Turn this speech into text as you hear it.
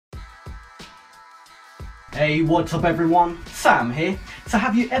Hey, what's up everyone? Sam here. So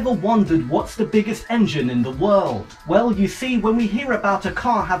have you ever wondered what's the biggest engine in the world? Well, you see, when we hear about a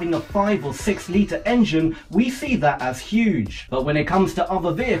car having a 5 or 6 litre engine, we see that as huge. But when it comes to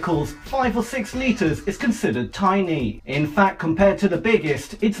other vehicles, 5 or 6 litres is considered tiny. In fact, compared to the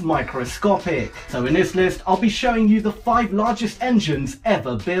biggest, it's microscopic. So in this list, I'll be showing you the 5 largest engines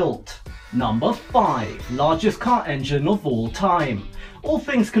ever built. Number 5. Largest car engine of all time. All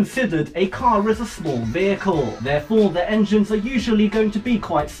things considered, a car is a small vehicle. Therefore, the engines are usually going to be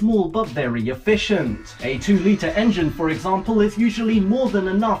quite small but very efficient. A 2 litre engine, for example, is usually more than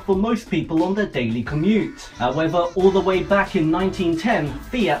enough for most people on their daily commute. However, all the way back in 1910,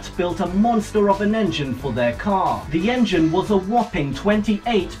 Fiat built a monster of an engine for their car. The engine was a whopping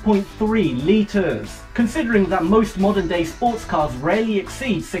 28.3 litres. Considering that most modern day sports cars rarely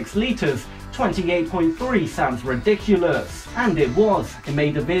exceed 6 litres, 28.3 sounds ridiculous. And it was. It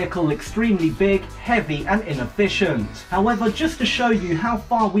made the vehicle extremely big, heavy and inefficient. However, just to show you how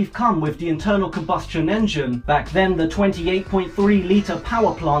far we've come with the internal combustion engine, back then the 28.3 litre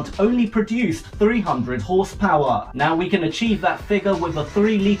power plant only produced 300 horsepower. Now we can achieve that figure with a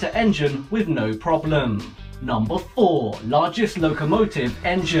 3 litre engine with no problem. Number 4. Largest locomotive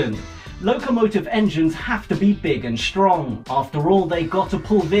engine. Locomotive engines have to be big and strong. After all, they got to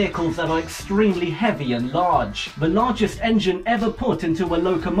pull vehicles that are extremely heavy and large. The largest engine ever put into a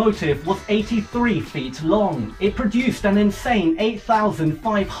locomotive was 83 feet long. It produced an insane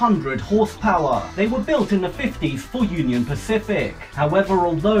 8,500 horsepower. They were built in the 50s for Union Pacific. However,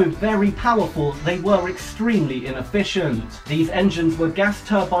 although very powerful, they were extremely inefficient. These engines were gas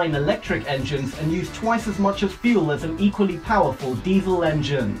turbine electric engines and used twice as much as fuel as an equally powerful diesel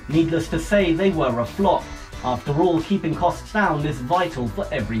engine. Needless to say, they were a flop. After all, keeping costs down is vital for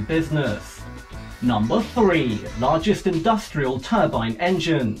every business. Number 3. Largest industrial turbine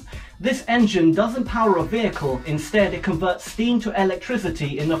engine. This engine doesn't power a vehicle, instead it converts steam to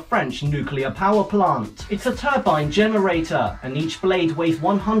electricity in a French nuclear power plant. It's a turbine generator, and each blade weighs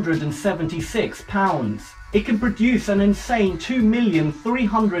 176 pounds. It can produce an insane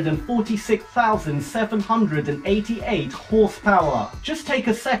 2,346,788 horsepower. Just take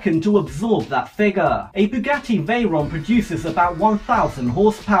a second to absorb that figure. A Bugatti Veyron produces about 1,000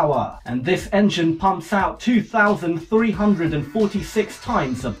 horsepower, and this engine pumps out 2,346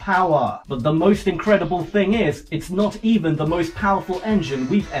 times the power. But the most incredible thing is, it's not even the most powerful engine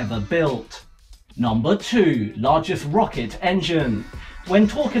we've ever built. Number 2. Largest rocket engine. When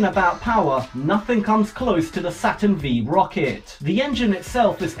talking about power, nothing comes close to the Saturn V rocket. The engine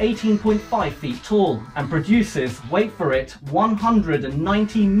itself is 18.5 feet tall and produces, wait for it,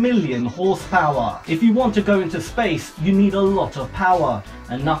 190 million horsepower. If you want to go into space, you need a lot of power,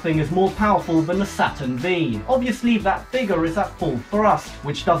 and nothing is more powerful than the Saturn V. Obviously that figure is at full thrust,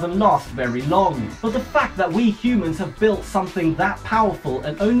 which doesn't last very long. But the fact that we humans have built something that powerful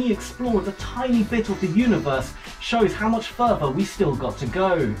and only explored a tiny bit of the universe shows how much further we still got to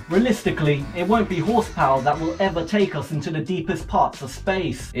go. Realistically, it won't be horsepower that will ever take us into the deepest parts of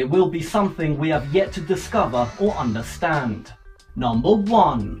space. It will be something we have yet to discover or understand. Number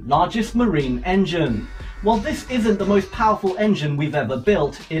 1. Largest marine engine. While this isn't the most powerful engine we've ever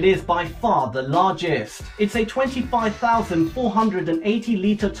built, it is by far the largest. It's a 25,480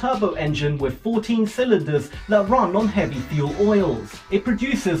 litre turbo engine with 14 cylinders that run on heavy fuel oils. It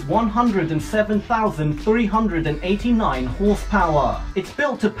produces 107,389 horsepower. It's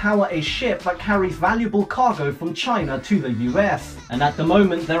built to power a ship that carries valuable cargo from China to the US. And at the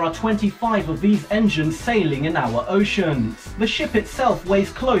moment there are 25 of these engines sailing in our oceans. The ship itself weighs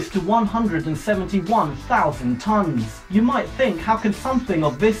close to 171,000 tons. You might think, how can something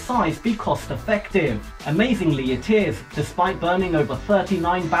of this size be cost effective? Amazingly it is, despite burning over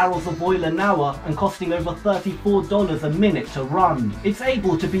 39 barrels of oil an hour and costing over $34 a minute to run. It's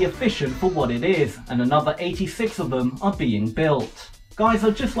able to be efficient for what it is, and another 86 of them are being built. Guys,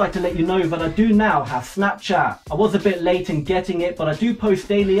 I'd just like to let you know that I do now have Snapchat. I was a bit late in getting it, but I do post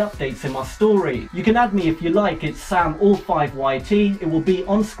daily updates in my story. You can add me if you like, it's SamAll5YT. It will be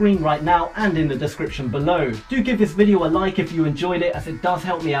on screen right now and in the description below. Do give this video a like if you enjoyed it, as it does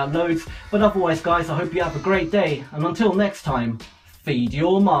help me out loads. But otherwise guys, I hope you have a great day, and until next time, feed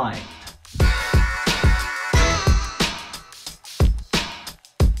your mind.